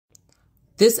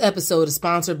This episode is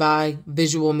sponsored by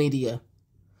Visual Media.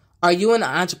 Are you an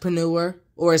entrepreneur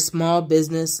or a small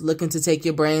business looking to take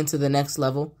your brand to the next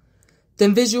level?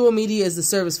 Then Visual Media is the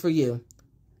service for you.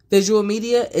 Visual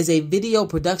Media is a video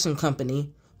production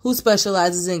company who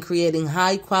specializes in creating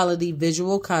high-quality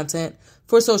visual content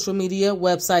for social media,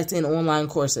 websites, and online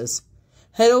courses.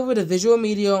 Head over to Visual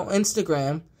Media on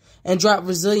Instagram and drop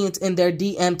Resilience in their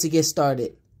DM to get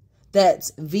started.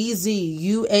 That's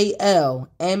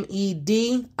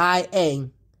VZUALMEDIA_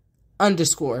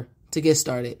 to get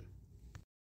started.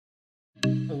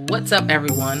 What's up,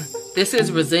 everyone? This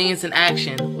is Resilience in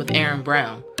Action with Aaron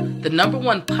Brown, the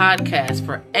 #1 podcast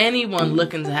for anyone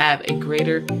looking to have a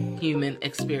greater human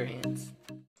experience.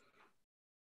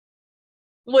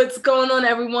 What's going on,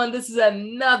 everyone? This is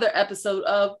another episode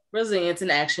of Resilience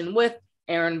in Action with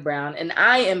Aaron Brown, and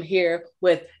I am here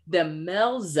with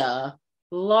Demelza,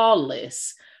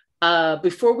 Lawless.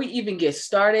 Before we even get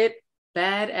started,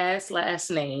 badass last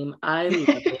name. I love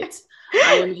it.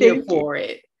 I am here for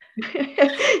it.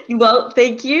 Well,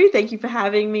 thank you. Thank you for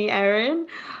having me, Erin.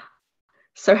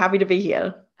 So happy to be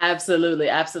here. Absolutely.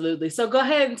 Absolutely. So go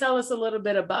ahead and tell us a little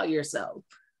bit about yourself.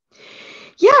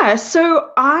 Yeah.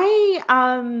 So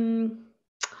I'm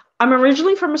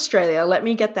originally from Australia. Let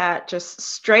me get that just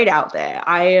straight out there.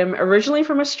 I am originally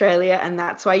from Australia, and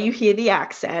that's why you hear the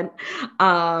accent,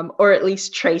 or at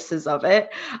least traces of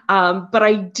it. But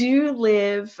I do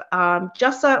live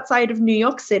just outside of New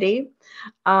York City,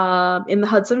 in the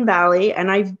Hudson Valley, and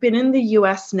I've been in the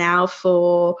US now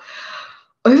for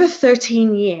over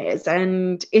 13 years,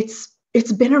 and it's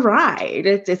been a ride.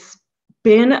 It's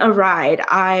been a ride.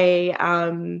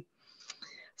 I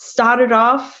started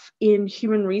off in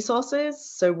human resources,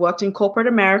 so worked in corporate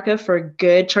America for a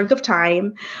good chunk of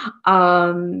time,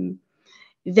 then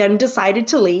decided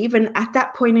to leave. And at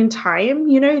that point in time,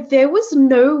 there was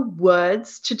no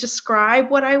words to describe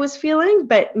what I was feeling.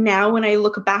 But now when I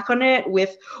look back on it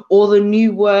with all the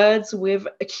new words we've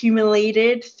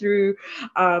accumulated through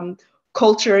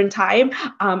culture and time,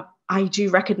 I do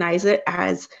recognize it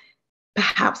as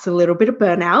perhaps a little bit of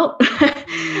burnout.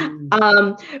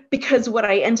 Because what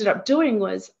I ended up doing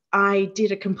was I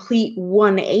did a complete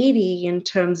 180 in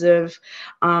terms of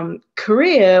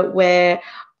career, where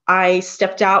I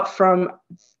stepped out from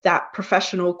that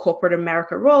professional corporate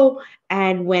America role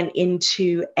and went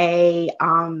into a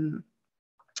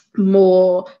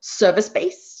more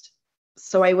service-based.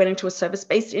 So I went into a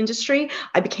service-based industry.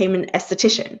 I became an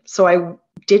esthetician. So I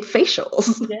did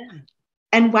facials. Yeah.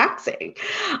 And waxing.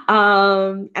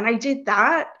 And I did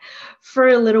that for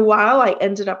a little while. I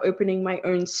ended up opening my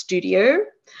own studio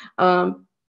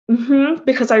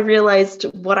because I realized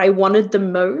what I wanted the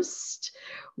most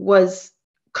was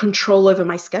control over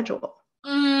my schedule.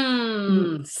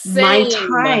 My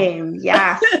time,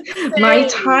 yes. My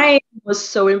time was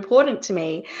so important to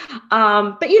me.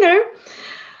 But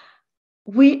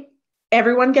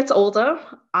everyone gets older.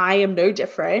 I am no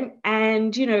different.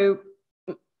 And,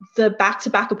 the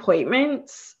back-to-back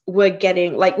appointments were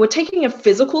taking a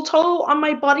physical toll on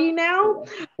my body now.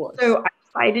 So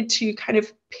I decided to kind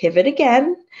of pivot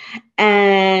again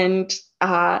and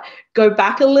go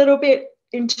back a little bit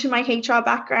into my HR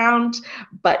background,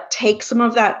 but take some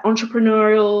of that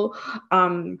entrepreneurial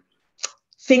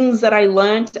things that I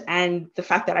learned and the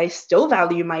fact that I still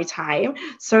value my time.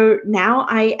 So now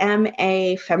I am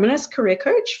a feminist career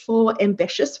coach for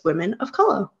ambitious women of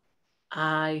color.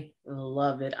 I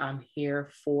love it. I'm here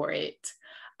for it.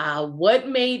 What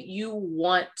made you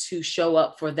want to show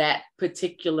up for that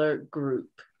particular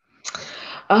group?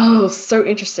 Oh, so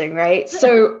interesting, right?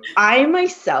 So I'm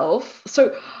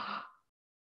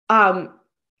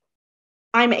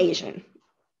Asian.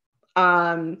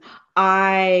 My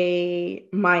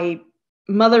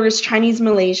mother is Chinese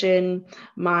Malaysian.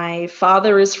 My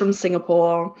father is from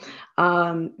Singapore.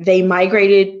 They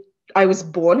migrated. I was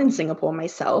born in Singapore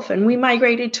myself, and we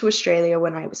migrated to Australia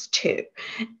when I was 2.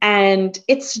 And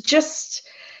it's just,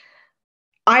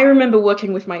 I remember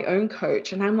working with my own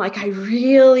coach, and I'm like, I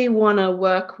really want to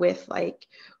work with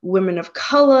women of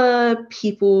color,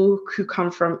 people who come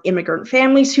from immigrant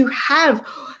families who have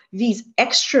these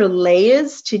extra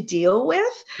layers to deal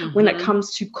with when it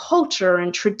comes to culture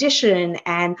and tradition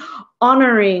and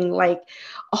honoring a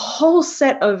whole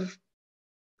set of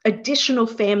additional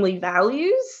family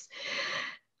values,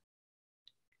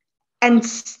 and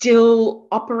still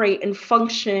operate and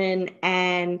function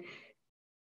and,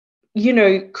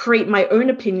 create my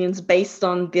own opinions based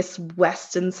on this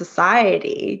Western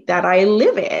society that I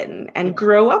live in and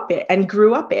grew up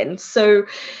in. So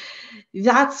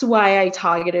that's why I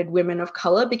targeted women of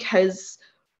color, because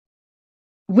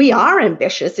we are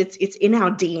ambitious. It's in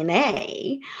our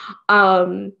DNA.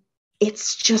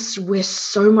 It's just we're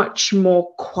so much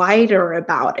more quieter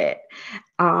about it.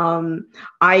 From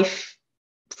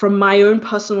my own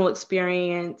personal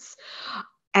experience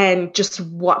and just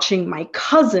watching my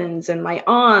cousins and my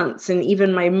aunts and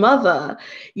even my mother,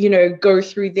 go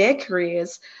through their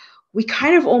careers, we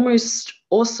kind of almost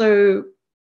also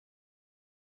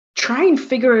try and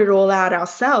figure it all out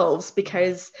ourselves,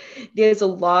 because there's a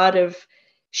lot of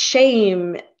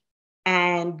shame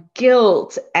and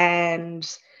guilt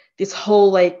and this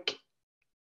whole like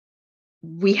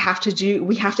we have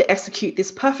to execute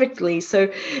this perfectly. So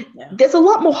there's a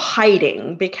lot more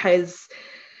hiding, because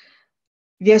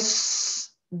there's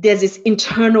this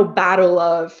internal battle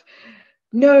of,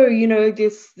 no,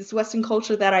 this Western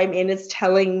culture that I'm in is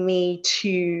telling me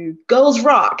to girls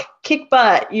rock, kick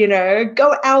butt,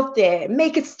 go out there,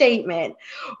 make a statement.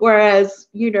 Whereas,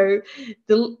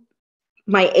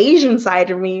 my Asian side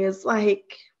of me is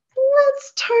like,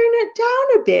 let's tone it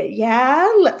down a bit.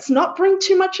 Yeah. Let's not bring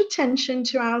too much attention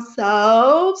to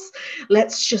ourselves.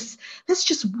 Let's just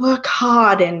work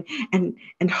hard and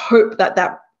hope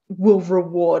that will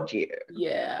reward you.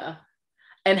 Yeah.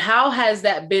 And how has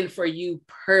that been for you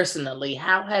personally?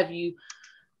 How have you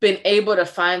been able to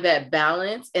find that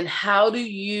balance? And how do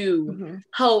you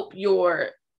help your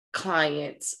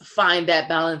clients find that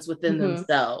balance within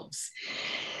themselves?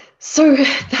 So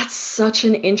that's such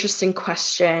an interesting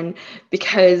question,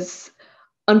 because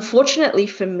unfortunately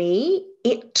for me,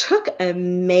 it took a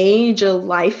major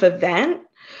life event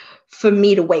for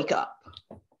me to wake up.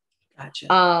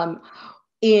 Gotcha.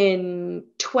 In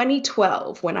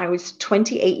 2012, when I was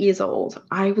 28 years old,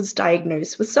 I was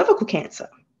diagnosed with cervical cancer.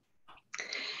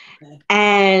 Okay.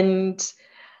 And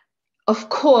of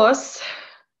course,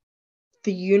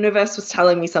 the universe was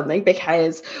telling me something,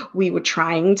 because we were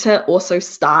trying to also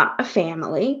start a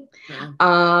family.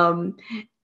 And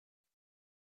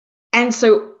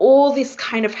so all this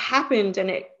kind of happened, and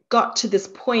it got to this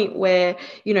point where,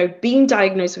 being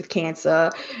diagnosed with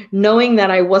cancer, knowing that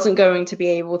I wasn't going to be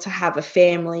able to have a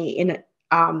family in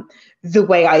the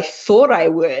way I thought I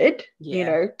would,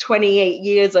 28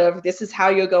 years of this is how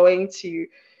you're going to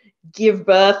give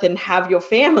birth and have your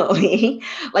family,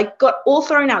 like got all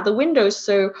thrown out the window.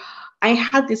 So I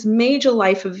had this major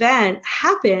life event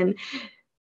happen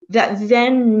that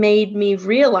then made me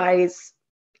realize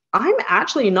I'm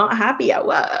actually not happy at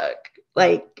work.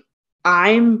 Like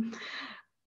I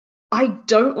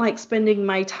don't like spending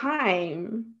my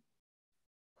time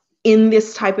in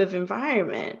this type of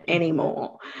environment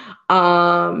anymore.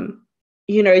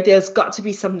 There's got to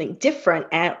be something different.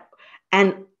 And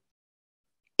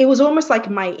it was almost like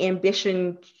my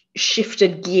ambition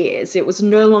shifted gears. It was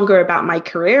no longer about my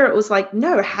career. It was like,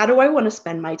 no, how do I want to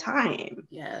spend my time?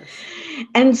 Yes.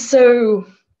 And so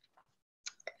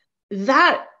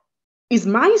that is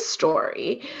my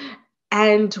story.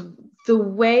 And the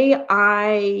way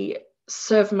I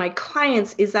serve my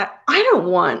clients is that I don't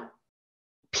want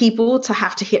people to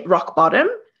have to hit rock bottom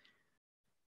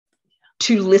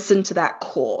to listen to that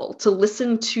call, to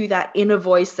listen to that inner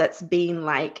voice that's being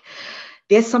like,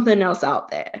 there's something else out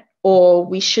there, or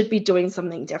we should be doing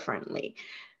something differently.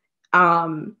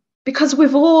 Because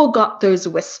we've all got those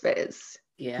whispers.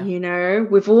 Yeah.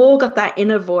 We've all got that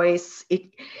inner voice.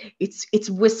 It's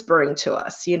whispering to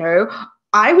us,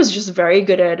 I was just very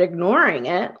good at ignoring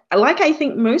it, like I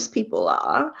think most people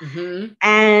are.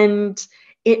 And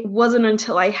it wasn't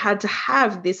until I had to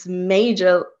have this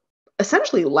major,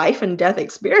 essentially life and death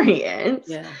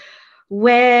experience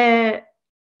where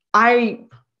I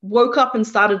woke up and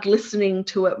started listening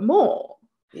to it more.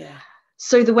 Yeah.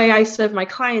 So the way I serve my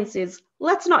clients is,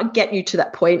 let's not get you to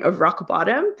that point of rock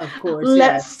bottom. Of course.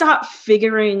 Let's start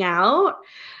figuring out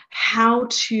how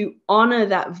to honor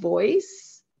that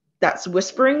voice that's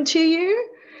whispering to you,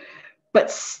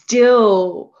 but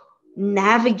still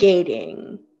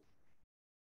navigating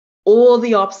all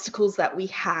the obstacles that we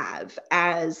have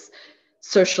as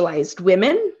socialized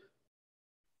women,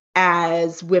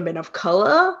 as women of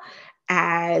color,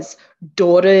 as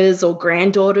daughters or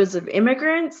granddaughters of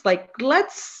immigrants. Like,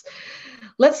 let's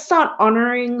start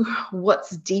honoring what's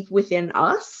deep within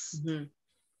us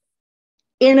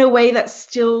in a way that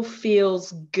still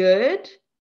feels good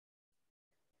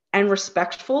and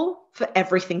respectful for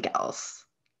everything else.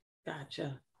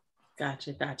 Gotcha.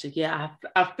 Yeah,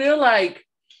 I feel like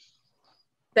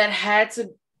that had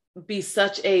to be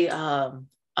such a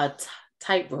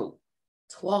tightrope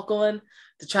to walk on,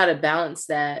 to try to balance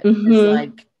that. It's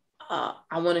like,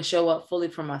 I want to show up fully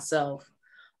for myself.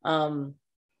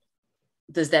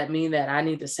 Does that mean that I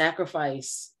need to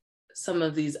sacrifice some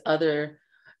of these other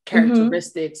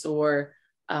characteristics or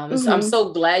So I'm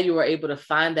so glad you were able to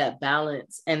find that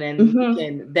balance, and then you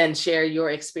can then share your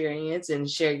experience and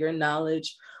share your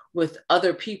knowledge with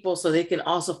other people so they can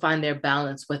also find their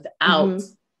balance without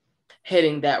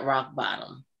hitting that rock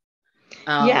bottom.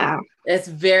 It's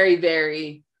very,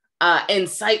 very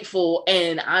insightful,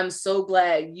 and I'm so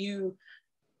glad you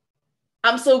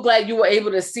were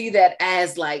able to see that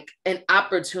as like an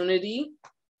opportunity.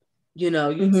 You know,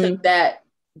 you took that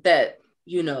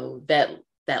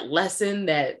lesson,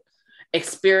 that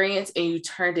experience, and you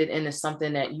turned it into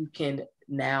something that you can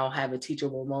now have a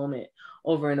teachable moment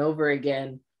over and over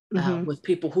again with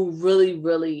people who really,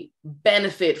 really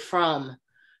benefit from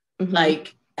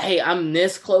like, hey, I'm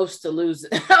this close to losing.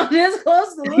 I'm this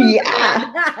close to losing.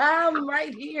 Yeah. I'm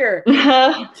right here.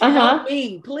 Help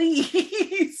me,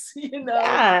 please.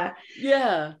 Yeah.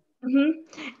 Yeah. And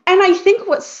I think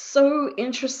what's so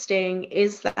interesting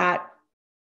is that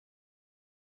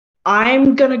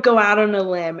I'm going to go out on a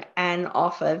limb and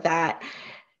offer that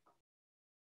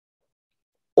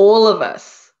all of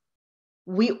us,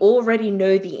 we already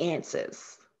know the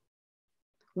answers.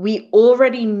 We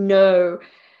already know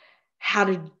how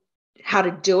to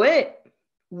do it,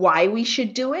 why we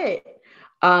should do it.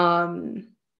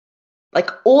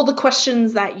 Like all the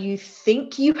questions that you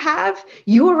think you have,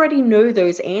 you already know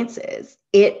those answers.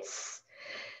 It's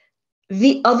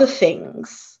the other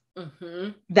things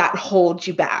that hold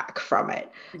you back from it.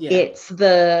 Yeah. It's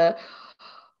the,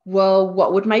 well,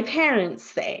 what would my parents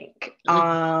think?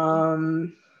 What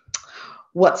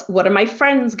are my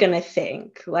friends gonna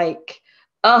think? Like,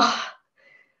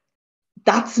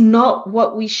 that's not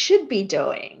what we should be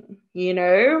doing, you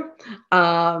know?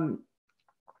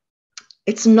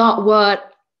 It's not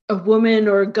what a woman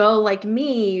or a girl like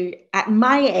me at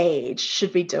my age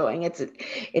should be doing.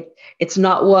 It's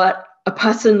not what a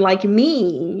person like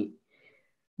me,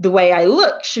 the way I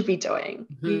look, should be doing,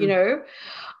 you know?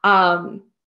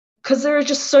 Because there are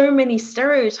just so many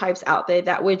stereotypes out there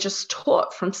that we're just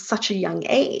taught from such a young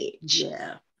age.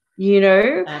 Yeah. You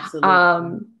know?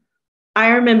 Absolutely.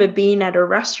 I remember being at a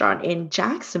restaurant in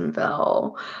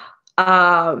Jacksonville,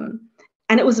 and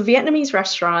it was a Vietnamese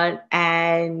restaurant,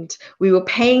 and we were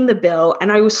paying the bill,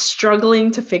 and I was struggling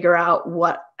to figure out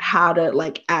how to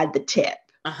like add the tip.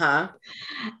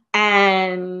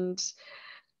 And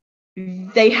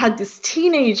they had this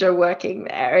teenager working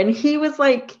there, and he was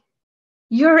like,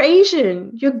 "You're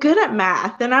Asian, you're good at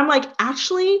math." And I'm like,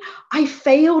 actually, I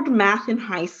failed math in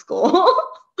high school.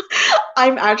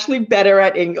 I'm actually better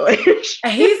at English.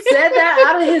 He said that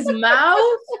out of his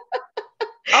mouth?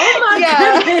 Oh my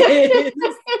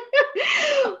goodness.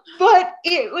 But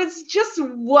it was just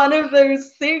one of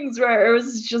those things where it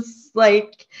was just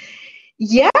like,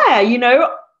 yeah, you know,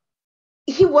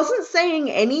 he wasn't saying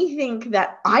anything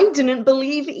that I didn't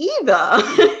believe either.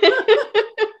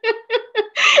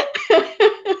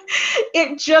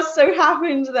 It just so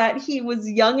happened that he was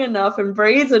young enough and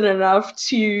brazen enough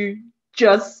to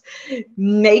just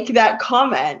make that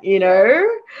comment, you know?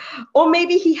 Or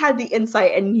maybe he had the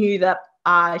insight and knew that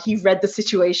he read the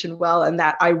situation well and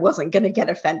that I wasn't going to get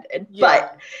offended. Yeah.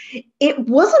 But it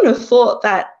wasn't a thought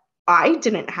that I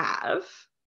didn't have,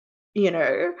 you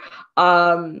know,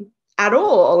 at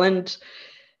all. And,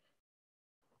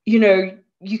 you know,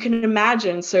 you can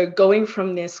imagine, so going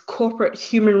from this corporate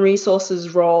human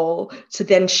resources role to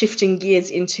then shifting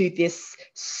gears into this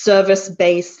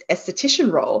service-based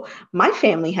esthetician role, my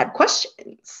family had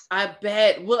questions. I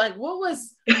bet. Well, like, what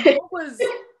was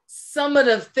some of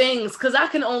the things? Because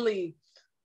my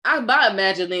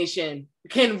imagination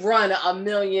can run a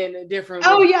million different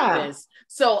ways. Oh, yeah.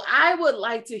 So I would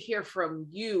like to hear from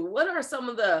you. What are some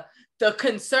of the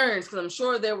concerns? Because I'm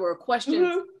sure there were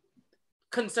questions,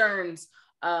 concerns,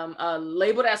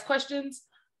 labeled as questions.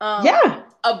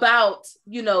 About,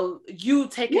 you know, you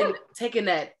taking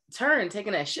that turn,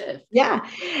 taking that shift. Yeah.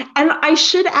 And I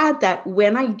should add that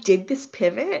when I did this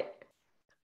pivot,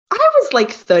 I was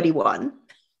like 31.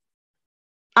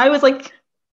 I was like,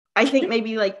 I think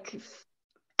maybe like,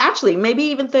 actually, maybe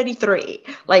even 33.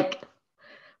 Like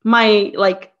my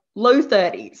like low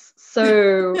 30s.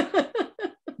 So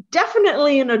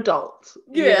definitely an adult.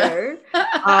 Yeah. You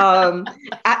know?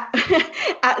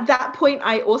 At that point,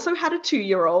 I also had a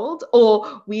 2-year-old,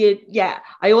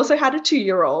 I also had a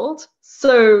 2-year-old.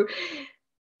 So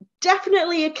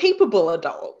definitely a capable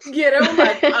adult. Yeah, they were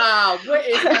like, what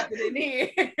is happening here?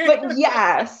 But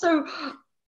yeah, so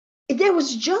there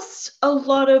was just a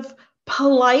lot of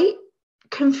polite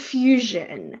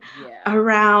confusion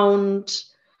around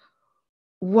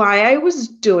why I was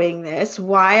doing this,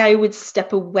 why I would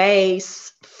step away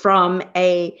from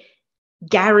a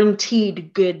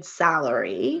guaranteed good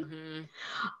salary.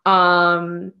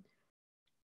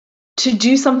 to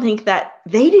do something that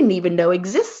they didn't even know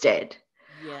existed.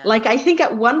 Yeah. Like, I think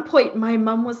at one point my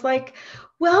mom was like,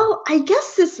 well, I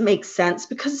guess this makes sense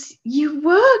because you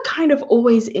were kind of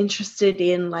always interested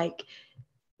in like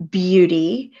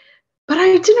beauty, but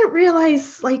I didn't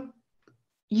realize like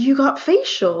you got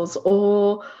facials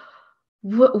or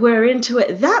were into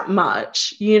it that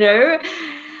much, you know?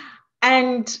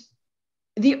 And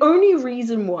the only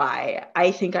reason why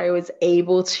I think I was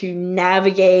able to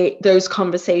navigate those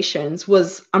conversations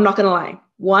was, I'm not going to lie,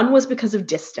 one was because of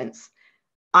distance.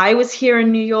 I was here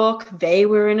in New York, they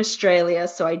were in Australia,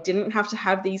 so I didn't have to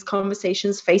have these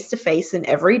conversations face to face and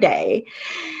every day.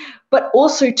 But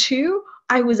also, too,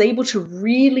 I was able to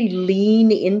really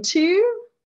lean into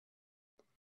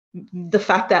the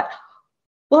fact that,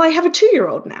 well, I have a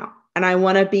 2-year-old now, and I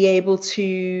want to be able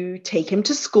to take him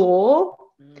to school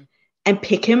and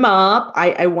pick him up.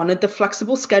 I wanted the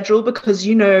flexible schedule because,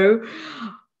 you know,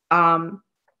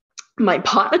 my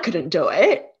partner couldn't do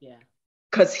it. Yeah.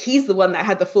 Because he's the one that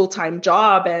had the full-time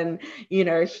job, and, you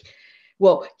know,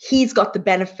 he's got the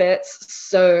benefits.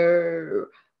 So,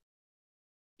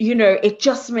 you know, it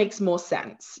just makes more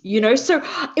sense, you know? So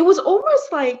it was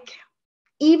almost like,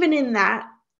 even in that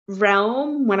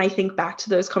realm, when I think back to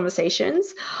those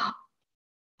conversations,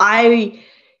 I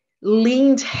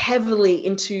leaned heavily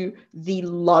into the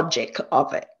logic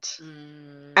of it,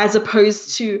 as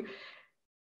opposed to,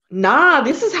 nah,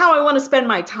 this is how I want to spend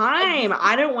my time.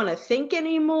 I don't want to think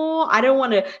anymore. I don't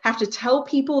want to have to tell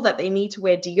people that they need to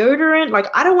wear deodorant. Like,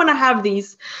 I don't want to have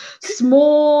these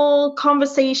small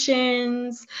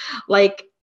conversations. Like,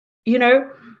 you know,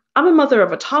 I'm a mother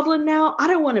of a toddler now. I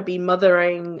don't want to be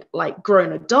mothering like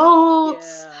grown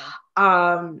adults.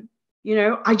 Yeah. You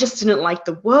know, I just didn't like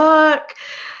the work.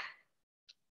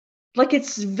 Like,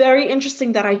 it's very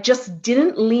interesting that I just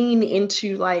didn't lean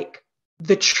into like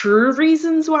the true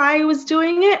reasons why I was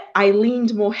doing it. I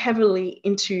leaned more heavily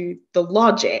into the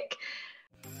logic.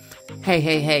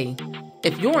 Hey.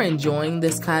 If you're enjoying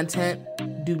this content,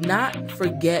 do not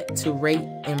forget to rate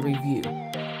and review.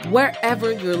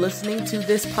 Wherever you're listening to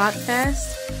this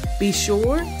podcast, be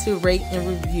sure to rate and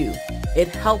review. It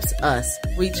helps us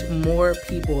reach more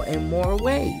people in more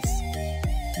ways.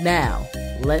 Now,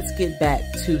 let's get back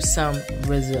to some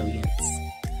resilience.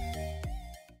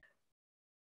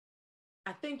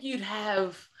 I think you'd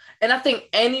have, and I think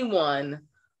anyone,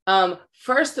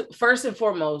 first and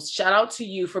foremost, shout out to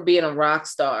you for being a rock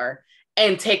star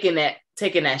and taking that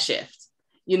shift.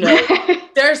 You know,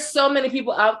 there's so many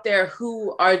people out there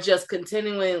who are just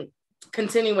continuing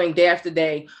day after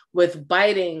day with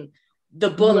biting the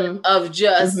bullet of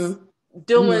just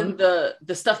doing the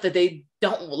stuff that they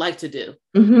don't like to do.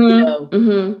 You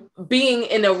know, being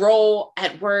in a role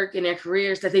at work in their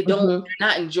careers that they're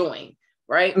not enjoying.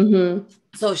 Right.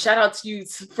 So shout out to you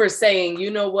for saying,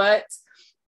 you know what?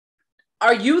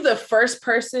 Are you the first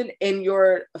person in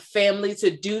your family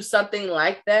to do something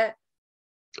like that?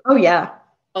 Oh, yeah.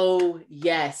 Oh,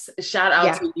 yes. Shout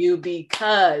out to you,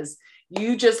 because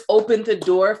you just opened the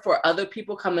door for other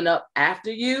people coming up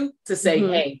after you to say,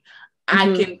 hey,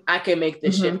 I can make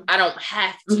this shift. I don't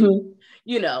have to,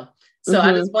 you know. So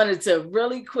I just wanted to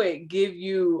really quick give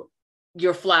you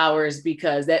your flowers,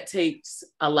 because that takes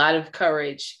a lot of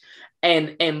courage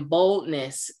and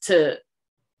boldness to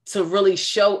really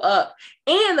show up.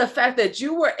 And the fact that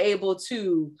you were able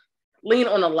to lean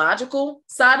on the logical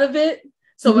side of it.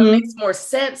 So it makes more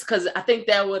sense, because I think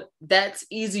that's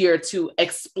easier to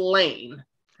explain.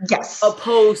 Yes.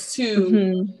 Opposed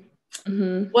to,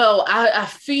 well, I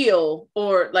feel,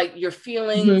 or like your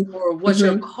feelings or what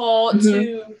you're called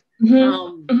to.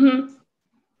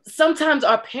 Sometimes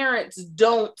our parents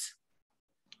don't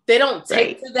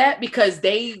take to that because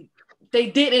they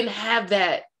didn't have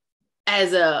that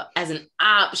as an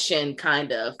option,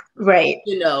 kind of, right?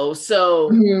 You know, so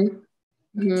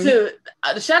to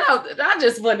shout out, I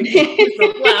just want to give you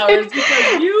some flowers,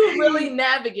 because you really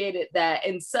navigated that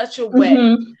in such a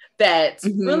way that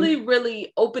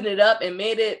really opened it up and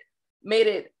made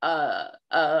it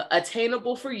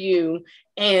attainable for you,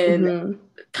 and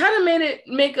kind of made it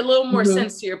make a little more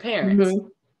sense to your parents.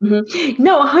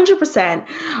 No,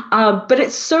 100%. But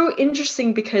it's so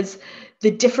interesting because the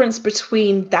difference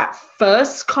between that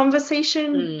first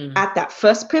conversation at that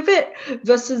first pivot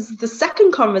versus the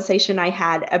second conversation I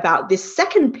had about this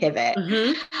second pivot,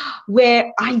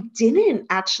 where I didn't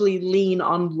actually lean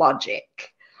on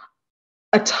logic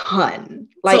a ton.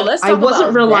 Like, so I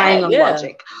wasn't relying on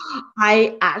logic.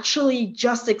 I actually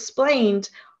just explained,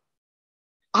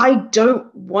 I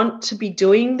don't want to be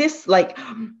doing this. Like,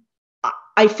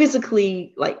 I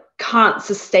physically like can't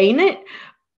sustain it.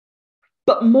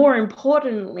 But more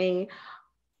importantly,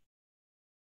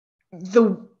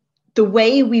 the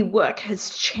way we work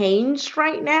has changed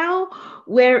right now,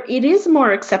 where it is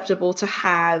more acceptable to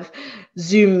have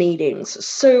Zoom meetings.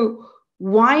 So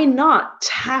why not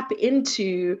tap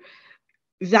into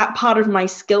that part of my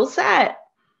skill set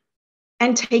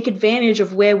and take advantage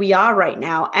of where we are right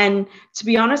now? And to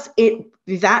be honest,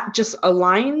 that just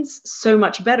aligns so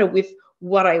much better with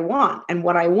what I want. And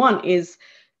what I want is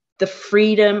the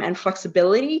freedom and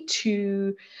flexibility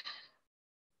to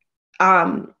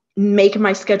make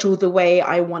my schedule the way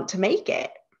I want to make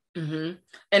it. Mm-hmm.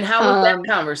 And how was that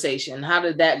conversation? How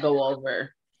did that go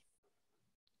over?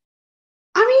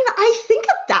 I mean, I think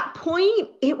at that point,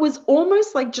 it was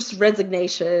almost like just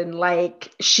resignation.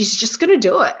 Like, she's just going to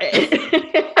do it.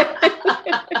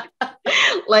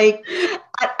 Like,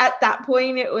 at that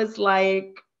point, it was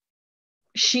like,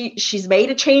 she's made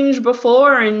a change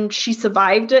before and she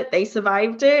survived it. They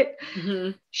survived it.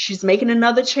 Mm-hmm. She's making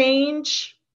another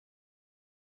change.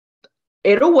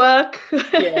 It'll work.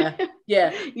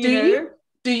 Yeah.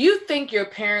 Do you think your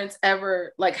parents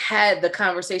ever like had the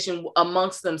conversation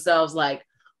amongst themselves, like,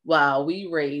 wow, we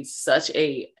raised such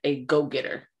a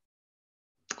go-getter?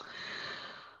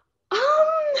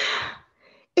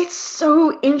 It's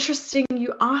so interesting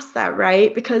you asked that,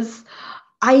 right? Because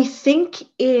I think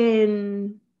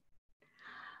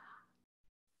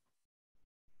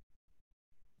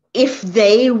if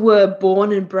they were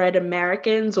born and bred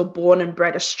Americans or born and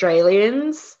bred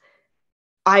Australians,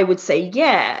 I would say,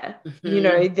 yeah,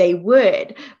 Mm-hmm. they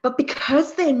would. But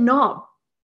because they're not,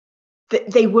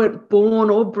 they weren't born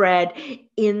or bred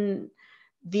in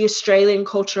the Australian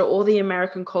culture or the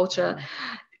American culture,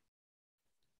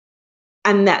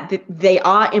 and that they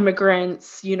are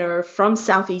immigrants, from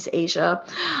Southeast Asia,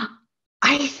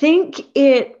 I think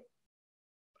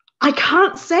I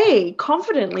can't say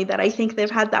confidently that I think they've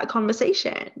had that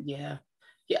conversation. Yeah.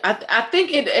 I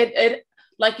think it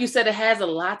like you said, it has a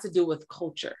lot to do with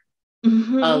culture.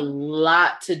 Mm-hmm. A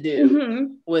lot to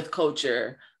do with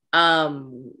culture.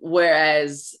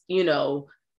 Whereas,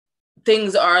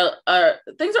 things are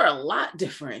a lot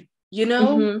different,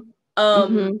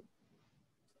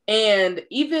 and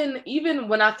even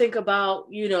when I think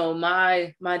about,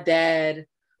 my dad,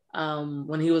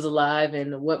 when he was alive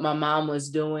and what my mom was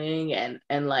doing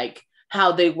and like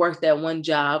how they worked that one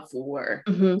job for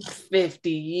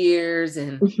 50 years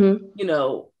and,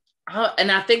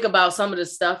 and I think about some of the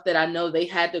stuff that I know they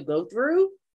had to go through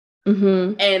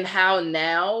and how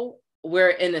now we're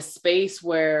in a space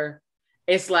where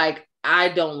it's like, I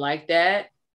don't like that,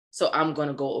 so I'm going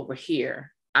to go over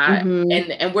here. And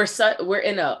we're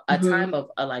in a time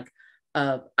of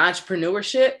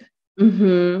entrepreneurship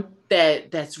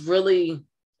that's really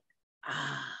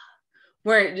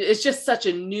where it's just such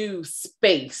a new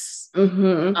space.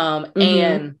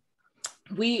 And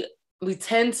we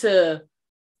tend to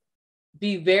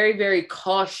be very, very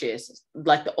cautious,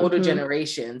 like the older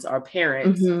generations, our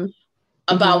parents,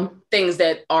 about things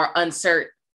that are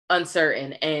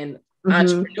uncertain and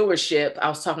entrepreneurship. I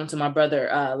was talking to my brother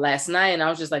last night and I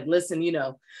was just like, listen,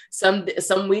 some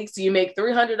weeks you make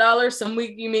 $300, some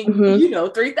week you make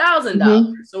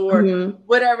 $3,000 or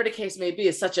whatever the case may be.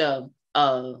 It's such a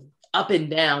up and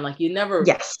down, like you never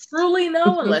truly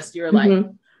know unless you're like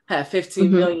have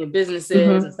 15 million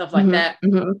businesses and stuff like that.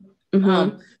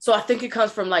 So I think it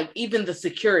comes from like even the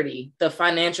security, the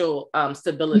financial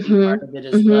stability part of it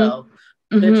as well.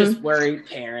 They're just worried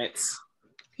parents.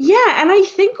 Yeah, and I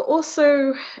think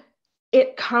also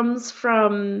it comes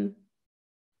from,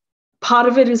 part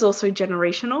of it is also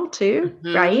generational too,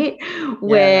 right? Yeah.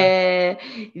 Where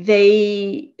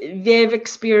they've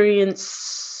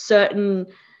experienced certain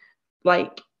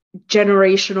like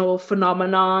generational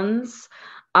phenomenons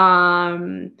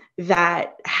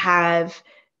that have,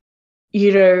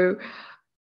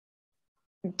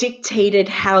 dictated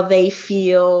how they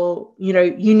feel.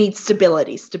 You need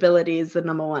stability. Stability is the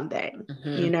number one thing,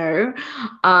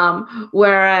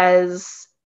 whereas,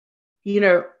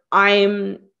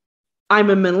 I'm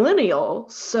a millennial.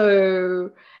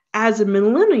 So as a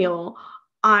millennial,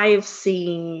 I've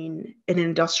seen an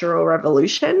industrial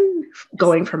revolution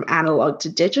going from analog to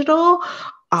digital.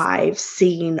 I've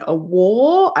seen a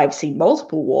war. I've seen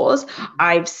multiple wars.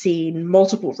 I've seen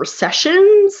multiple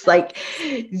recessions. Like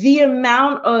the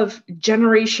amount of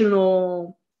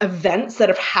generational events that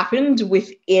have happened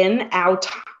within our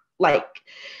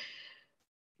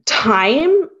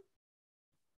time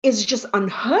is just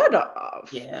unheard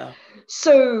of. Yeah.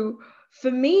 So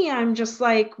for me, I'm just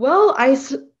like, well, I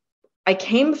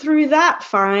came through that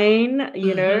fine,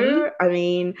 I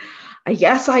mean, I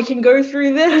guess I can go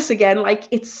through this again. Like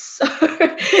it's so,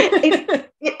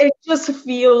 it just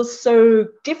feels so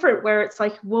different where it's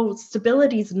like, well,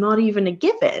 stability is not even a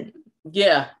given.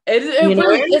 Yeah, it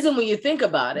really isn't when you think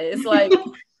about it. It's like,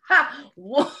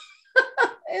 well,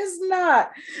 it's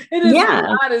not. It is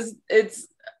not as it's.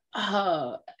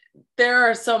 There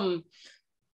are some,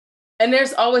 and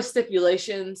there's always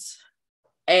stipulations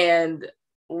and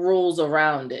rules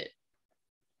around it.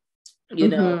 You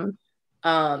know,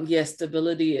 yes,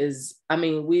 stability is. I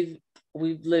mean, we've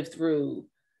lived through.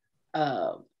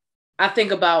 I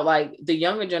think about like the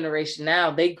younger generation now.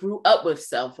 They grew up with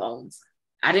cell phones.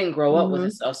 I didn't grow up with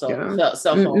a cell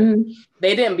phone.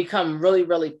 They didn't become really,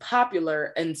 really popular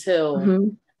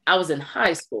until I was in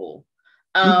high school.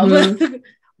 I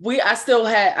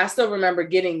still remember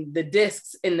getting the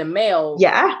discs in the mail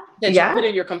that you put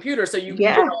in your computer so you can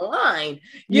get online,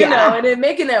 you know, and then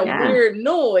making that weird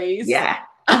noise.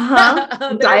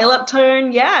 Dial-up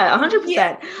tone.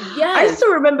 100%. I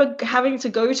still remember having to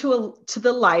go to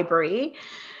the library.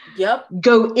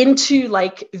 Go into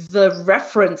like the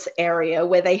reference area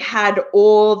where they had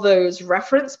all those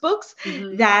reference books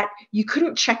that you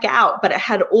couldn't check out, but it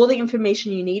had all the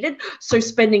information you needed. So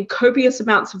spending copious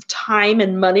amounts of time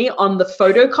and money on the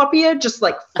photocopier, just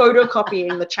like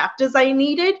photocopying the chapters I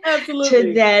needed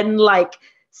to then like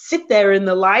sit there in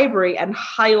the library and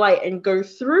highlight and go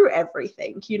through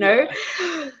everything, you know?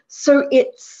 So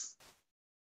it's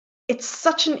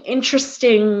such an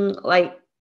interesting like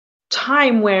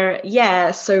time where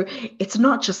so it's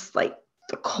not just like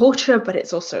the culture, but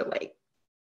it's also like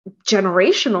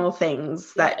generational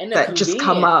things that just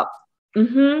come up.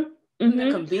 The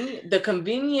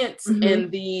convenience and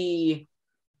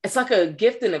it's like a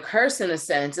gift and a curse in a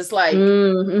sense. It's like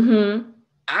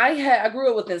I grew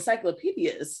up with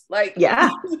encyclopedias. Like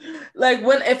like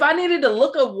if I needed to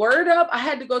look a word up, I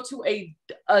had to go to a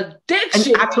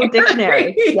dictionary. An actual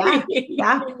dictionary. You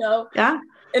know?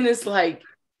 And it's like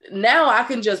now I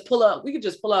can just we can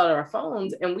just pull out our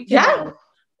phones and we can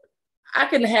I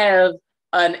can have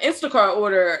an Instacart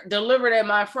order delivered at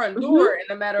my front door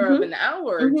in a matter of an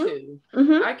hour or two.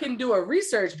 I can do a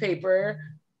research paper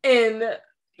in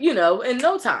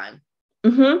no time.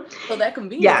 So that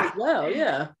convenience as well.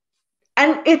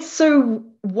 And it's so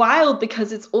wild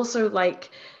because it's also like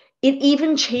it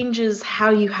even changes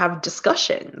how you have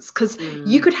discussions, because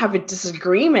you could have a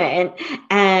disagreement.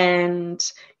 And,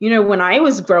 when I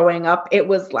was growing up, it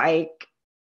was like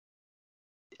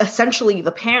essentially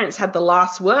the parents had the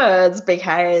last words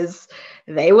because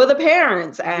they were the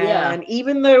parents. And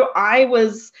even though I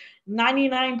was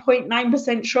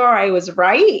 99.9% sure I was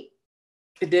right,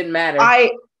 it didn't matter.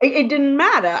 It didn't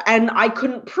matter, and I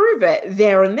couldn't prove it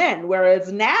there and then.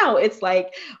 Whereas now it's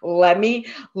like,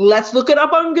 let's look it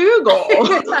up on Google,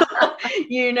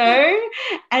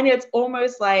 and it's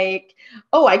almost like,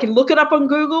 oh, I can look it up on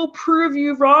Google, prove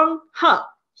you wrong.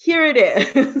 Here it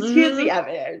is. Here's the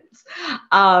evidence.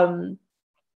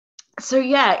 So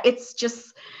it's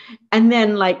just, and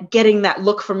then like getting that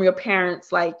look from your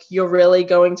parents, like you're really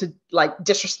going to like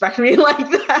disrespect me like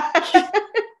that.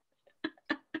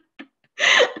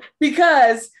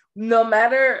 Because no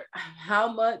matter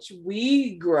how much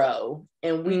we grow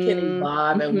and we can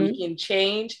evolve and we can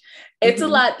change, it's a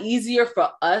lot easier for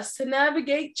us to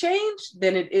navigate change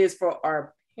than it is for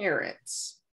our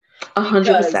parents.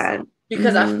 100%.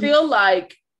 Because I feel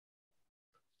like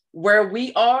where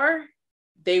we are,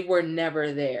 they were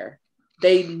never there.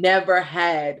 They never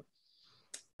had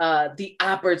the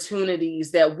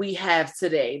opportunities that we have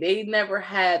today. They never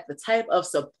had the type of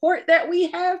support that we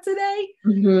have today.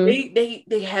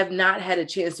 They have not had a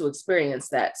chance to experience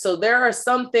that. So there are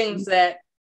some things that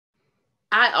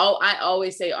I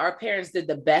always say our parents did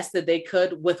the best that they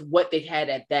could with what they had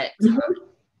at that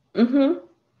time.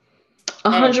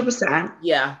 100%.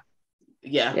 Yeah.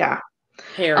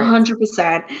 Parents.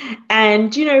 100%.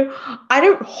 And I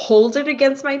don't hold it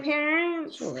against my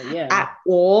parents at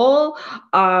all.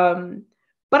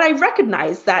 But I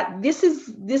recognize that this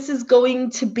is going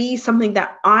to be something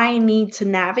that I need to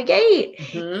navigate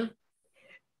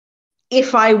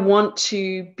if I want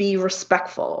to be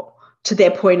respectful to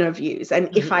their point of views,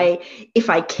 and if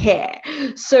I care.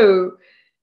 So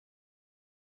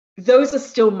those are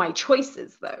still my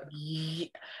choices, though.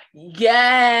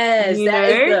 Yes, that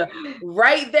is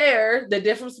right there, the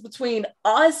difference between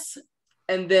us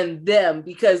and then them,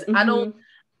 because I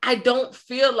don't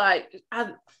feel like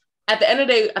at the end of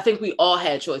the day, I think we all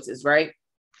had choices, right?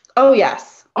 Oh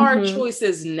yes. Our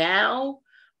choices now,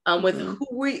 with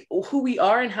who we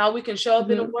are and how we can show up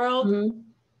in the world,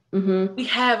 we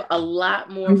have a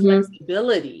lot more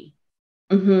flexibility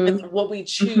with what we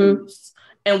choose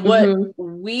and what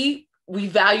we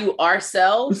value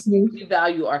ourselves, we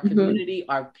value our community,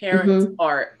 our parents,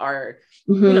 our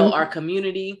you know, our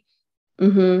community.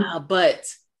 But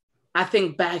I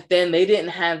think back then they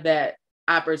didn't have that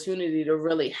opportunity to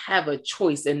really have a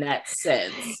choice in that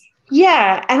sense.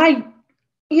 Yeah. And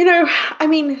I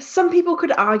mean, some people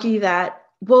could argue that,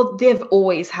 well, they've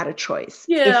always had a choice.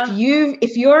 Yeah.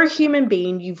 If you're a human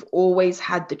being, you've always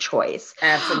had the choice.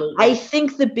 Absolutely. I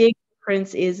think the big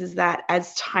difference is that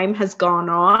as time has gone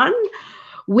on,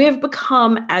 we've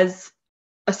become, as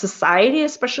a society,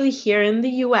 especially here in the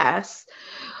US,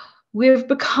 we've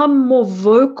become more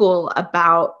vocal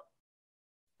about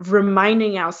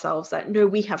reminding ourselves that, no,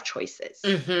 we have choices.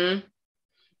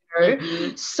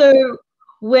 So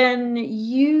when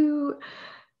you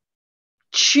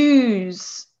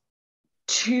choose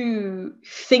to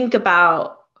think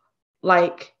about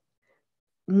like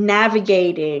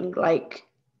navigating like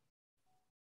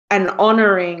and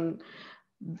honoring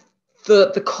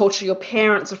the culture your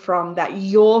parents are from, that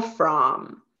you're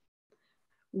from,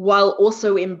 while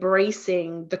also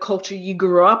embracing the culture you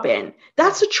grew up in,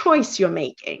 that's a choice you're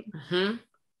making.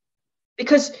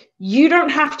 Because you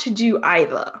don't have to do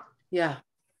either. Yeah.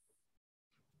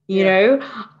 You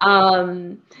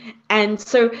know? And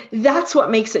so that's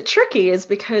what makes it tricky, is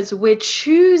because we're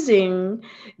choosing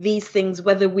these things,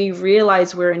 whether we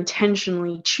realize we're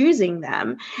intentionally choosing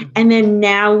them. And then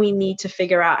now we need to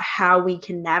figure out how we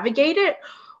can navigate it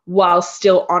while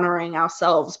still honoring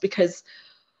ourselves. Because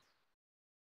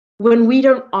when we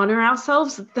don't honor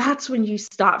ourselves, that's when you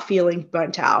start feeling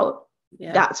burnt out.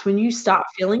 Yeah. That's when you start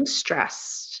feeling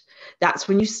stressed. That's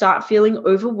when you start feeling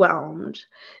overwhelmed.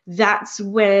 That's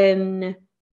when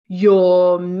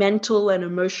your mental and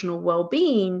emotional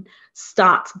well-being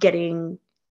starts getting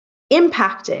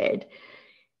impacted,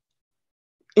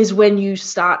 is when you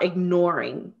start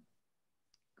ignoring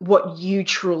what you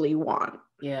truly want.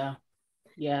 Yeah.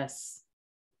 Yes.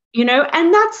 You know,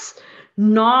 and that's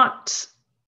not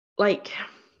like,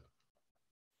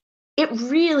 it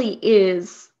really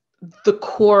is the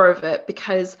core of it,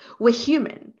 because we're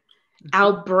human.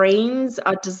 Our brains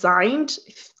are designed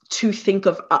to think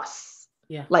of us,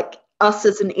 like us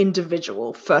as an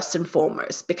individual first and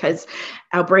foremost, because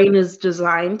our brain is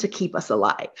designed to keep us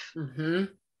alive.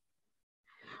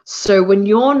 So when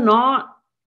you're not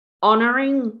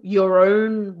honoring your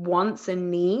own wants and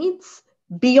needs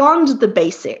beyond the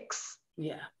basics,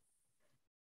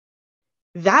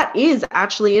 that is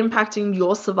actually impacting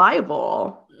your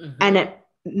survival, and it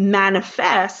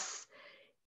manifests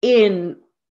in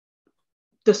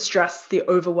the stress, the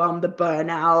overwhelm, the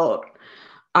burnout,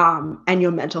 and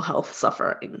your mental health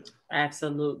suffering.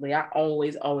 Absolutely. I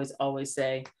always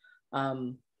say,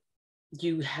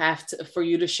 you have to, for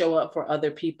you to show up for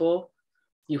other people,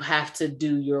 you have to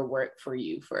do your work for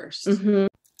you first.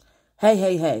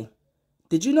 Hey.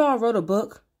 Did you know I wrote a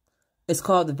book? It's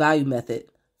called The Value Method,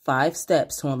 5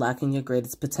 Steps to Unlocking Your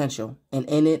Greatest Potential. And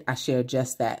in it, I share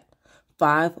just that.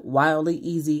 5 wildly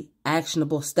easy,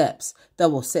 actionable steps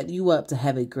that will set you up to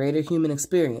have a greater human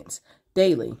experience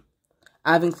daily.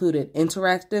 I've included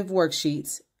interactive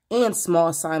worksheets and small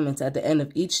assignments at the end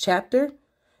of each chapter.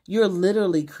 You're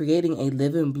literally creating a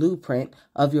living blueprint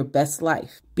of your best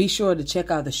life. Be sure to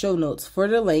check out the show notes for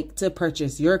the link to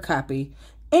purchase your copy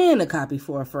and a copy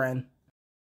for a friend.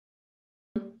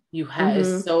 You have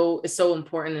it's so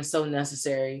important and so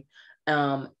necessary.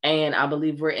 And I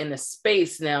believe we're in a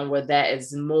space now where that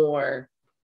is more,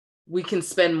 we can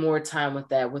spend more time with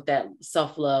that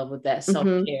self-love, with that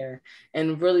self-care,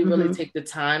 and really take the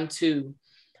time to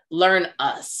learn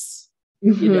us,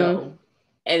 you know.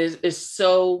 And it's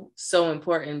so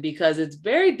important, because it's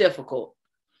very difficult.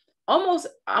 Almost,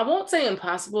 I won't say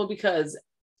impossible, because,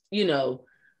 you know,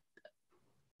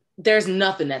 there's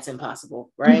nothing that's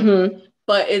impossible, right?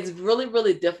 But it's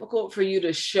really difficult for you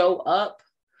to show up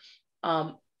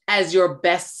as your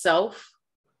best self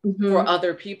for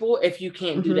other people if you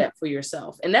can't do that for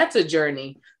yourself. And that's a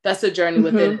journey. That's a journey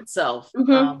within itself.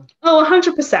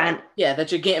 100%. Yeah,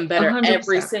 that you're getting better 100%.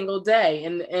 Every single day.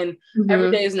 And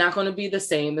every day is not going to be the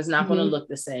same. It's not going to look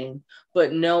the same.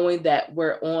 But knowing that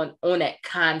we're on that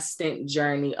constant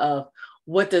journey of,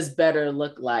 what does better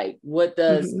look like? What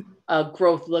does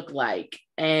growth look like?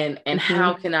 And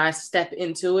how can I step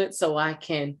into it so I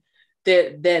can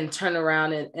then turn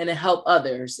around and help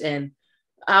others? And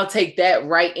I'll take that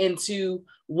right into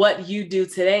what you do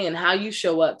today and how you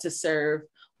show up to serve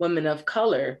women of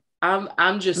color.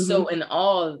 I'm just so in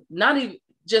awe, not even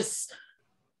just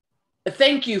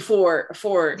thank you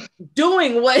for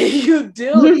doing what you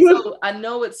do. So I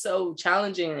know it's so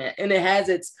challenging and it has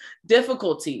its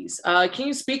difficulties. Can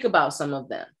you speak about some of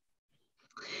them?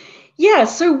 Yeah,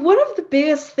 so one of the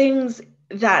biggest things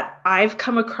that I've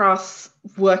come across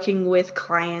working with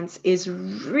clients is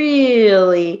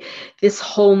really this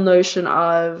whole notion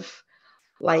of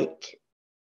like,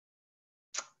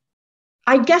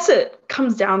 I guess it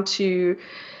comes down to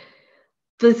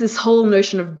there's this whole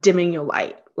notion of dimming your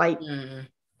light. Like,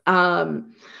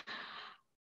 um,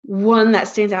 one that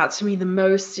stands out to me the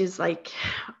most is like,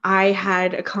 I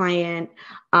had a client,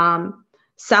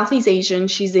 Southeast Asian,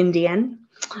 she's Indian,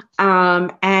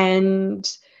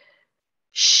 and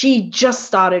she just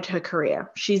started her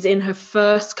career. She's in her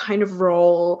first kind of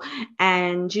role,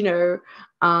 and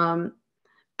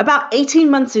about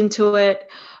 18 months into it,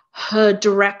 her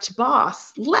direct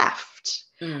boss left,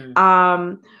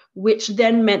 which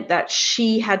then meant that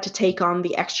she had to take on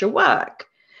the extra work.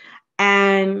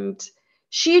 And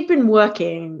she had been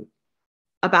working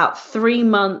about 3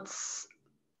 months,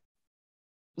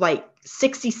 like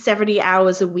 60, 70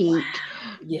 hours a week,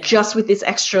 just with this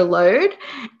extra load.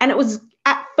 And it was,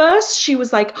 at first, she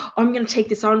was like, oh, I'm going to take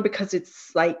this on because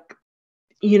it's like,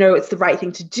 it's the right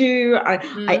thing to do.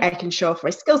 I can show off my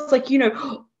skills. Like,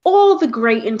 all the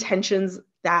great intentions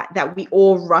that we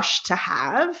all rush to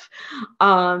have.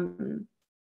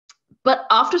 But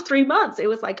after 3 months, it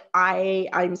was like,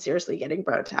 I'm seriously getting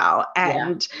burnt out.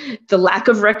 And the lack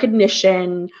of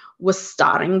recognition was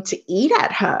starting to eat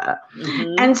at her.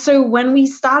 And so when we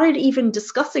started even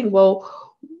discussing, well,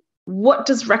 what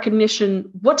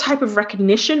type of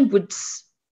recognition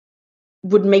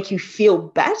would make you feel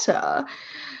better?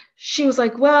 She was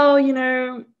like, well,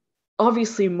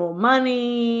 obviously more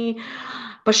money.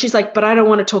 But she's like, but I don't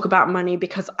want to talk about money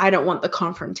because I don't want the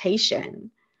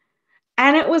confrontation.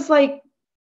 And it was like,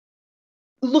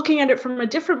 looking at it from a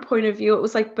different point of view, it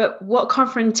was like, but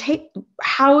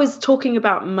how is talking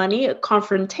about money a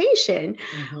confrontation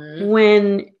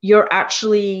when you're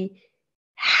actually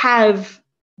have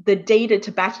the data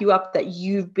to back you up that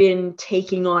you've been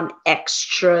taking on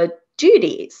extra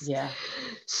duties? Yeah.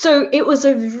 So it was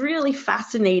a really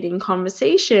fascinating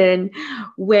conversation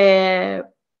where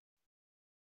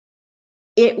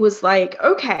it was like,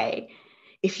 okay,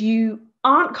 if you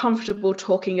aren't comfortable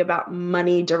talking about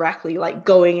money directly, like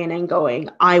going in and going,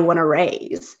 I want to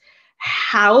raise,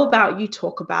 how about you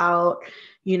talk about,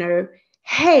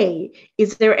 hey,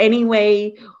 is there any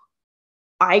way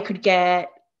I could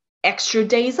get extra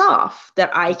days off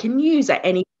that I can use at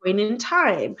any point in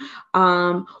time?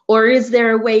 Or is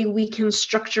there a way we can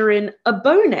structure in a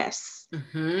bonus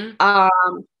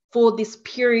for this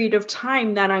period of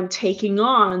time that I'm taking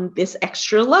on this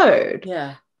extra load?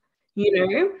 Yeah.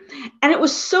 And it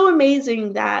was so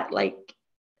amazing that like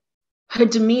her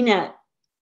demeanor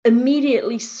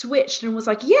immediately switched and was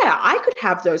like, yeah, I could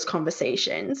have those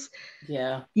conversations.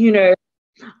 Yeah.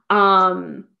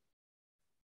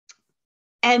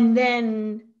 And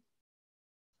then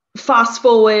fast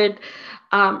forward,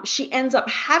 she ends up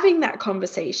having that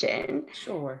conversation.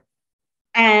 Sure.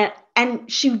 And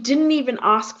she didn't even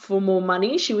ask for more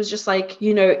money. She was just like,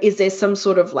 is there some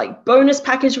sort of like bonus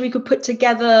package we could put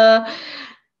together?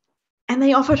 And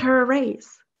they offered her a raise,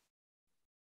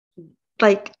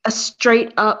 like a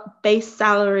straight up base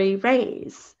salary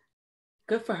raise.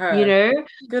 Good for her.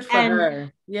 Good for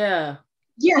her. Yeah.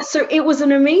 Yeah. So it was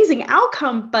an amazing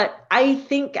outcome. But I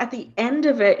think at the end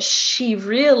of it, she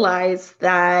realized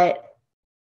that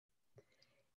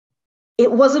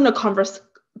it wasn't a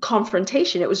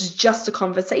confrontation. It was just a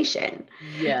conversation.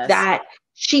 Yes. That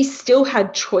she still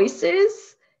had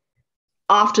choices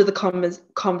after the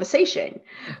conversation.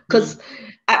 Because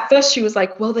at first she was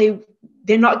like, well,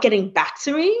 they're not getting back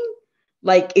to me.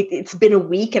 Like it's been a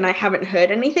week and I haven't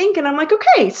heard anything. And I'm like,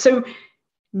 okay, so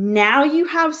now you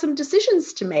have some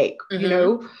decisions to make.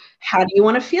 How do you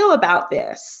want to feel about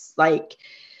this? Like,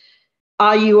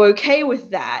 are you okay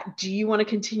with that? Do you want to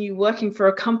continue working for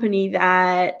a company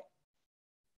that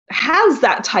has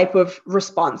that type of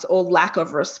response or lack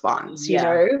of response?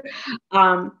 Because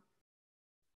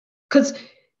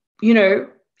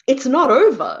it's not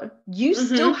over. You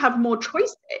still have more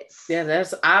choices. Yeah,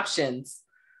 there's options.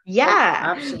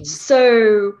 Yeah.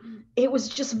 So it was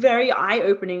just very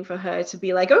eye-opening for her to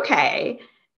be like, okay,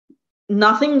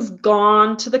 nothing's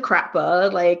gone to the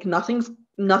crapper. Like nothing's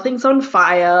on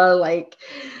fire. Like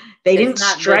they didn't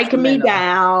strike me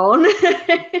down.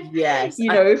 Yes.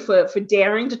 For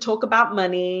daring to talk about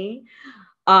money.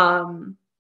 But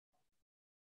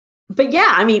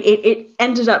yeah, I mean, it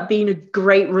ended up being a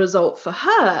great result for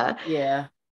her. Yeah.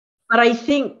 But I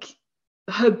think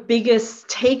her biggest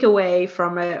takeaway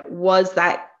from it was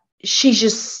that she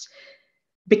just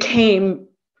became,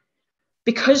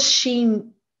 because she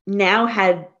now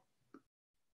had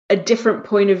a different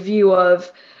point of view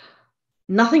of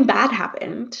nothing bad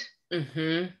happened.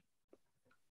 Mm-hmm.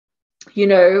 You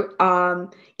know,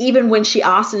 even when she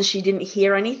asked and she didn't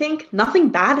hear anything, nothing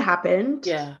bad happened.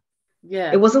 Yeah.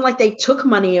 Yeah. It wasn't like they took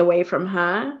money away from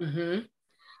her. Mm-hmm.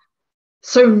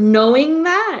 So knowing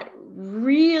that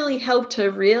really helped her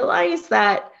realize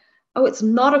that, oh, it's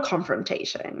not a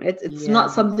confrontation. It's Yeah.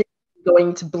 not something you're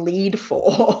going to bleed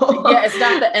for. Yeah, it's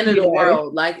not the end of You the know?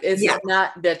 world. Like, it's Yes.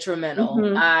 not detrimental.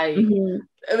 Mhm.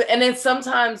 And then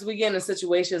sometimes we get in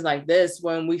situations like this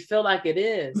when we feel like it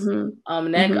is.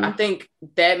 And that, I think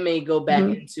that may go back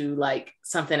into like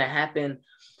something that happened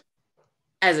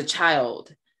as a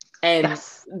child, and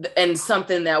Yes. and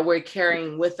something that we're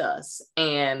carrying with us,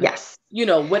 and Yes. you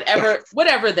know,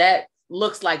 whatever that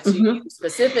looks like to you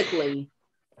specifically.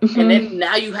 And then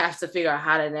now you have to figure out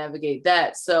how to navigate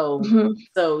that so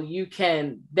you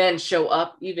can then show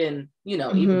up even, you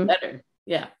know, even better.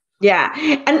 Yeah. Yeah.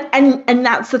 And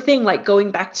that's the thing, like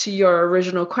going back to your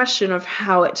original question of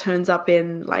how it turns up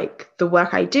in like the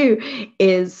work I do,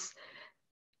 is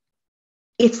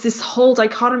it's this whole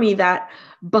dichotomy that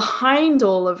behind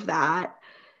all of that,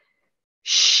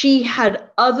 she had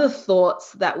other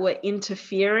thoughts that were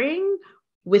interfering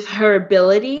with her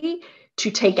ability to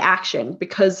take action,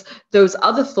 because those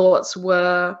other thoughts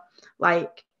were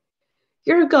like,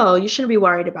 you're a girl, you shouldn't be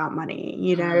worried about money,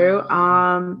 you know,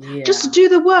 just do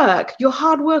the work, your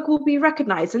hard work will be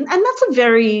recognized. And that's a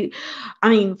very, I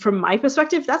mean, from my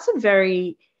perspective, that's a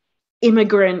very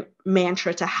immigrant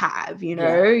mantra to have, you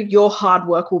know, your hard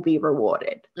work will be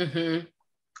rewarded.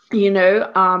 You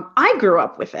know, I grew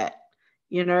up with it,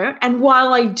 you know, and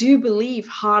while I do believe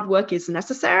hard work is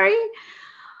necessary,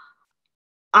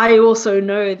 I also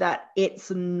know that it's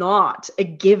not a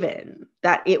given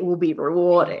that it will be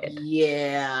rewarded.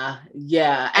 Yeah.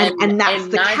 And that's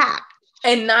the catch.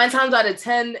 And 9 times out of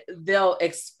 10, they'll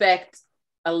expect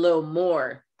a little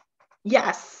more.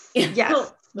 Yes.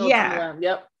 Yes. Yeah.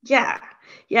 Yep. Yeah.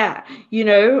 Yeah. You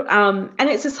know, and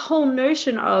it's this whole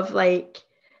notion of like,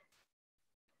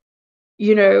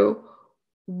 you know,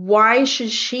 why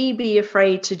should she be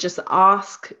afraid to just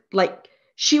ask? Like,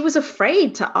 she was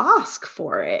afraid to ask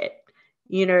for it,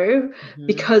 you know,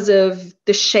 because of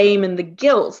the shame and the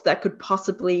guilt that could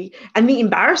possibly, and the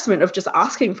embarrassment of just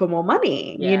asking for more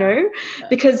money, you know,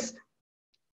 because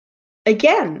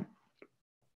again,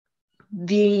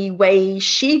 the way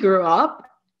she grew up,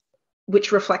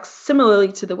 which reflects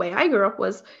similarly to the way I grew up,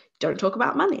 was don't talk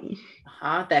about money.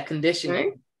 That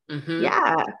conditioning. You know?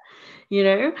 Yeah.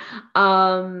 You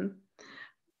know,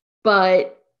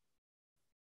 but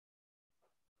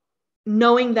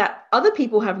knowing that other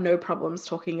people have no problems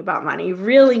talking about money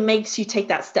really makes you take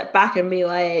that step back and be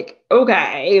like,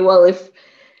 okay, well, if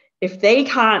they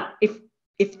can't,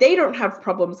 if they don't have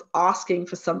problems asking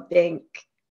for something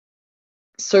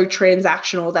so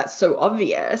transactional that's so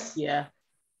obvious,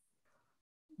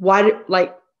 why,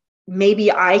 like,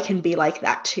 maybe I can be like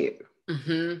that too.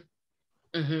 And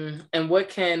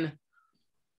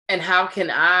how can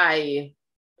I,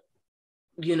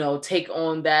 you know, take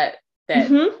on that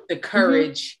the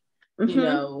courage, you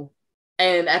know,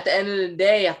 and at the end of the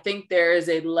day, I think there is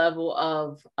a level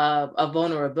of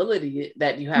vulnerability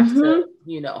that you have to,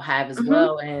 you know, have as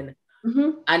well. And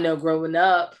I know growing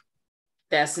up,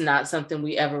 that's not something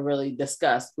we ever really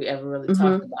discussed. We ever really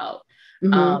talked about.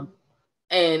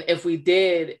 And if we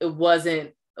did, it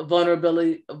wasn't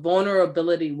vulnerability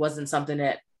wasn't something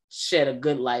that shed a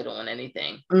good light on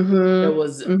anything. There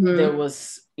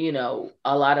was, you know,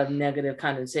 a lot of negative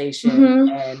connotation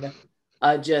and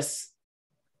just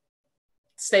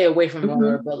stay away from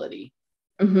vulnerability,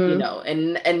 you know,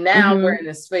 and now we're in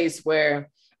a space where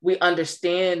we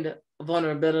understand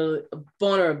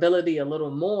vulnerability a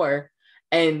little more.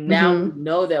 And now we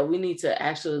know that we need to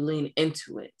actually lean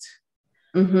into it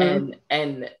and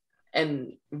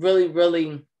really,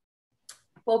 really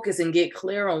focus and get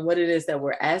clear on what it is that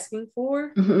we're asking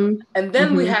for. And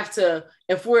then we have to,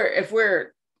 if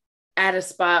we're at a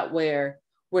spot where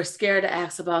we're scared to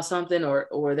ask about something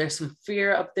or there's some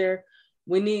fear up there,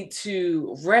 we need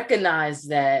to recognize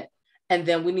that, and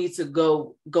then we need to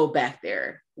go back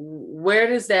there. Where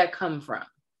does that come from?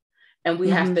 And we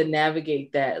have to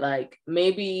navigate that. Like,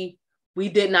 maybe we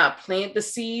did not plant the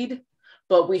seed,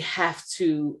 but we have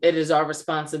to, it is our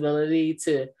responsibility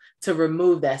to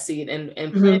remove that seed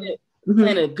and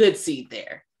plant a good seed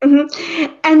there.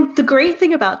 And the great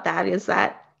thing about that is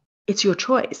that it's your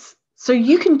choice. So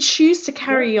you can choose to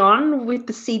carry on with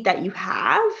the seed that you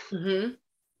have,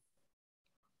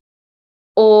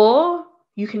 or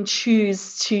you can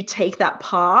choose to take that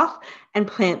path and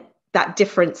plant that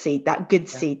different seed, that good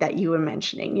seed that you were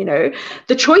mentioning. You know,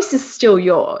 the choice is still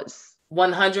yours.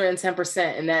 110%.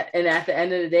 And at the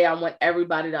end of the day, I want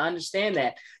everybody to understand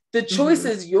that the choice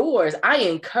is yours. I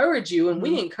encourage you, and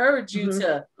we encourage you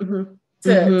to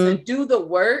do the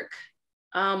work.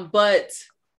 But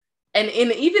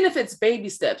even if it's baby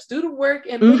steps, do the work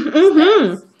and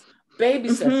baby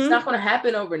steps. It's not going to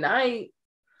happen overnight.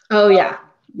 Oh, yeah.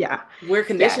 We're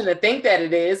conditioned to think that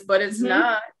it is, but it's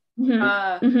not.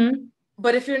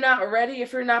 But if you're not ready,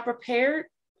 if you're not prepared,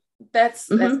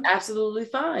 that's absolutely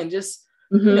fine. Just,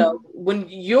 when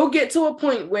you'll get to a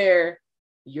point where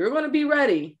you're going to be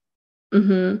ready,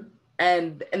 and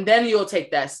then you'll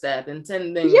take that step, and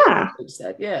then you'll take that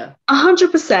step.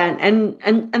 100%.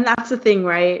 And that's the thing,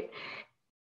 right?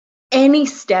 Any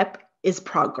step is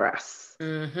progress.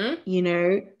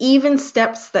 Even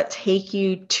steps that take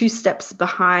you 2 steps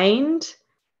behind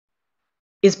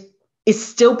is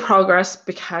still progress,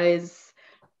 because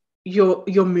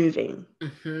you're moving.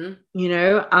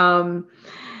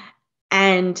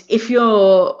 And if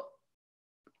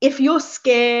you're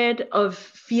scared of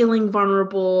feeling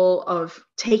vulnerable, of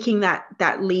taking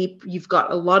that leap, you've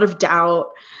got a lot of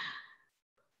doubt,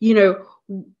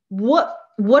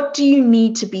 what do you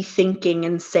need to be thinking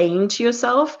and saying to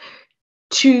yourself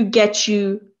to get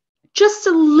you just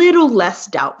a little less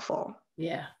doubtful?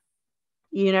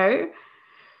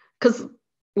 Because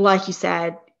like you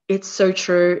said, it's so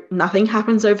true. Nothing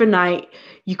happens overnight.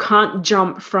 You can't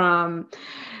jump from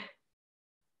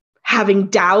having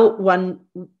doubt one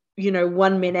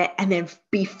minute and then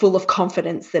be full of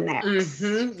confidence the next.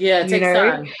 It takes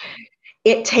time.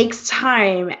 It takes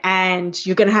time, and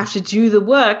you're going to have to do the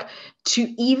work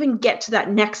to even get to that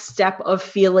next step of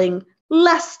feeling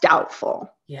less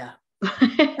doubtful.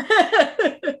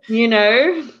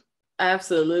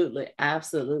 Absolutely.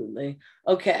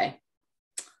 Okay.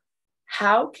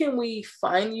 How can we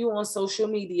find you on social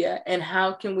media, and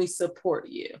how can we support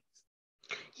you?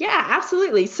 Yeah,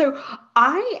 absolutely. So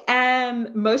I am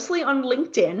mostly on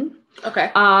LinkedIn.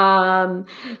 Okay.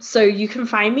 So you can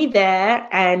find me there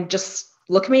and just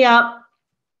look me up,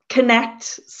 connect,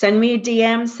 send me a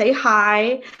DM, say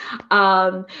hi.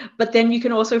 But then you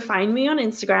can also find me on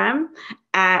Instagram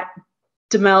at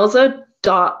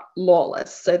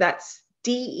Demelza.Lawless. So that's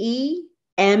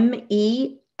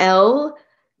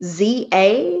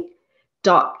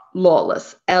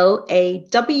DEMELZA.Lawless,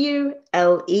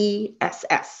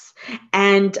 LAWLESS.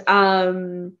 And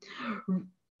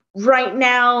right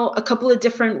now, a couple of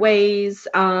different ways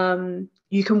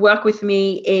you can work with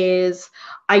me is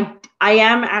I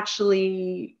am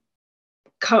actually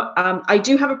I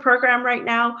do have a program right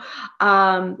now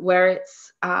where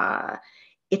it's a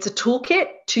toolkit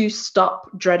to stop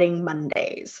dreading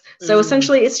Mondays. So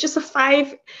essentially, it's just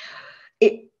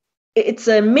it's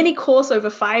a mini course over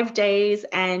 5 days,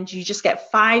 and you just get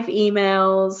 5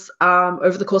 emails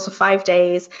over the course of 5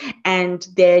 days, and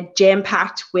they're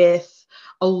jam-packed with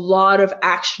a lot of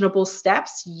actionable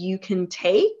steps you can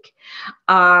take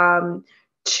to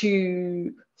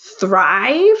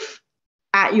thrive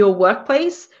at your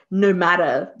workplace, no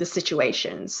matter the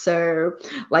situation. So,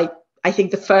 like, I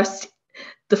think the first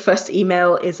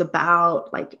email is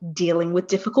about like dealing with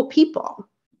difficult people.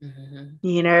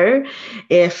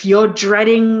 If you're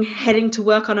dreading heading to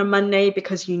work on a Monday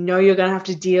because you're going to have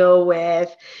to deal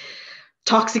with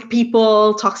toxic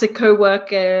people, toxic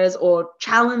coworkers, or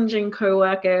challenging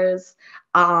coworkers,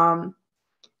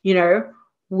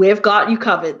 we've got you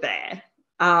covered there.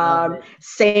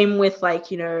 Same with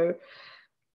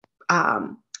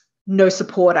no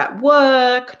support at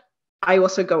work. I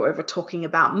also go over talking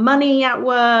about money at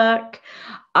work,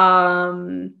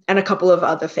 and a couple of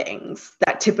other things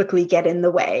that typically get in the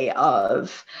way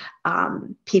of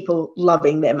people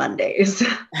loving their Mondays.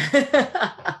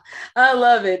 I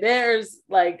love it. There's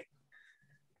like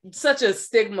such a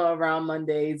stigma around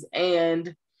Mondays,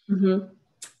 and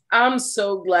I'm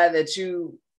so glad that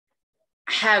you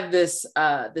have this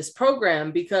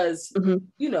program, because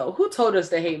who told us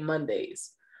to hate Mondays?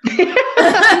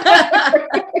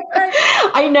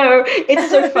 I know, it's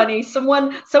so funny.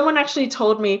 Someone actually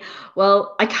told me,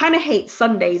 well, I kind of hate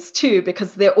Sundays too,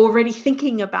 because they're already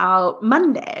thinking about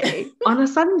Monday on a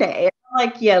Sunday. I'm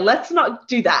like, yeah, let's not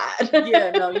do that.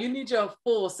 No, you need your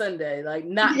full Sunday, like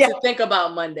not to think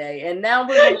about Monday. And now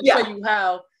we're going to show you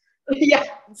how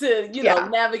to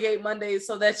navigate Mondays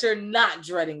so that you're not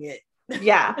dreading it.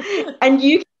 And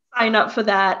you can sign up for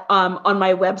that on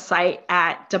my website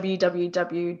at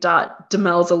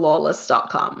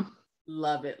www.demelzalawless.com.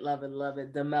 Love it.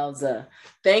 Demelza,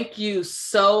 thank you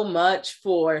so much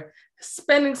for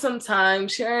spending some time,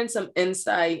 sharing some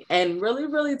insight, and really,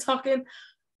 really talking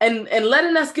and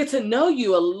letting us get to know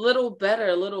you a little better,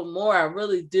 a little more. I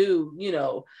really do,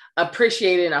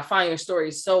 appreciate it. And I find your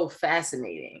story so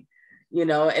fascinating,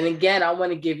 and again, I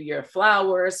want to give you your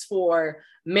flowers for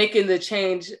making the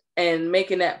change and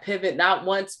making that pivot, not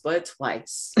once, but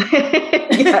twice.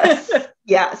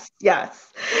 Yes.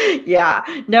 Yeah.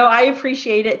 No, I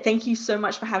appreciate it. Thank you so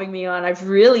much for having me on. I've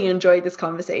really enjoyed this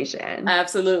conversation.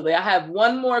 Absolutely. I have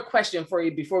one more question for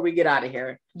you before we get out of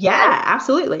here. Yeah,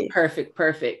 absolutely.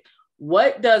 Perfect.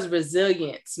 What does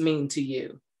resilience mean to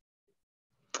you?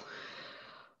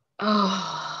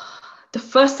 Oh, the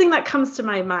first thing that comes to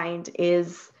my mind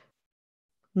is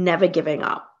never giving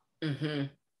up. Mm-hmm.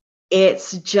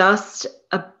 It's just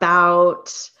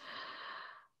about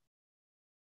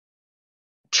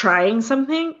trying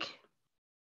something.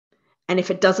 And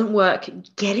if it doesn't work,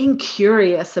 getting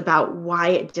curious about why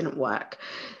it didn't work.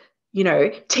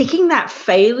 Taking that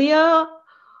failure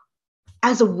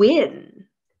as a win,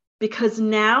 because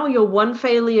now you're one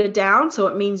failure down. So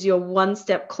it means you're one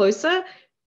step closer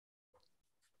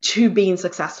to being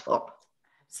successful.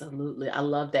 Absolutely. I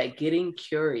love that. Getting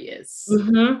curious.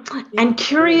 Mm-hmm. And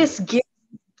curious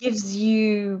gives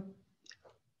you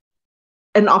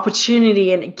an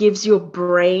opportunity, and it gives your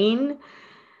brain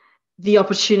the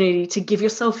opportunity to give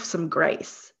yourself some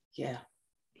grace. Yeah.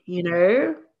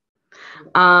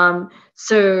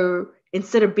 So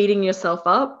instead of beating yourself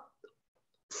up,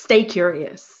 stay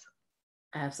curious.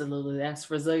 Absolutely. That's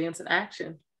resilience in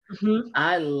action. Mm-hmm.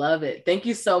 I love it. Thank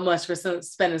you so much for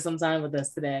spending some time with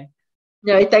us today.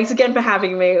 No, thanks again for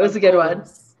having me. It was a good one.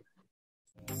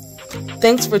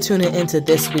 Thanks for tuning into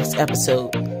this week's episode.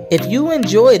 If you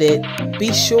enjoyed it,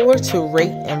 be sure to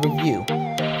rate and review.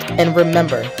 And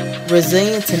remember,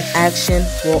 resilience in action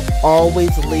will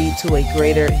always lead to a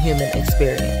greater human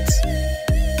experience.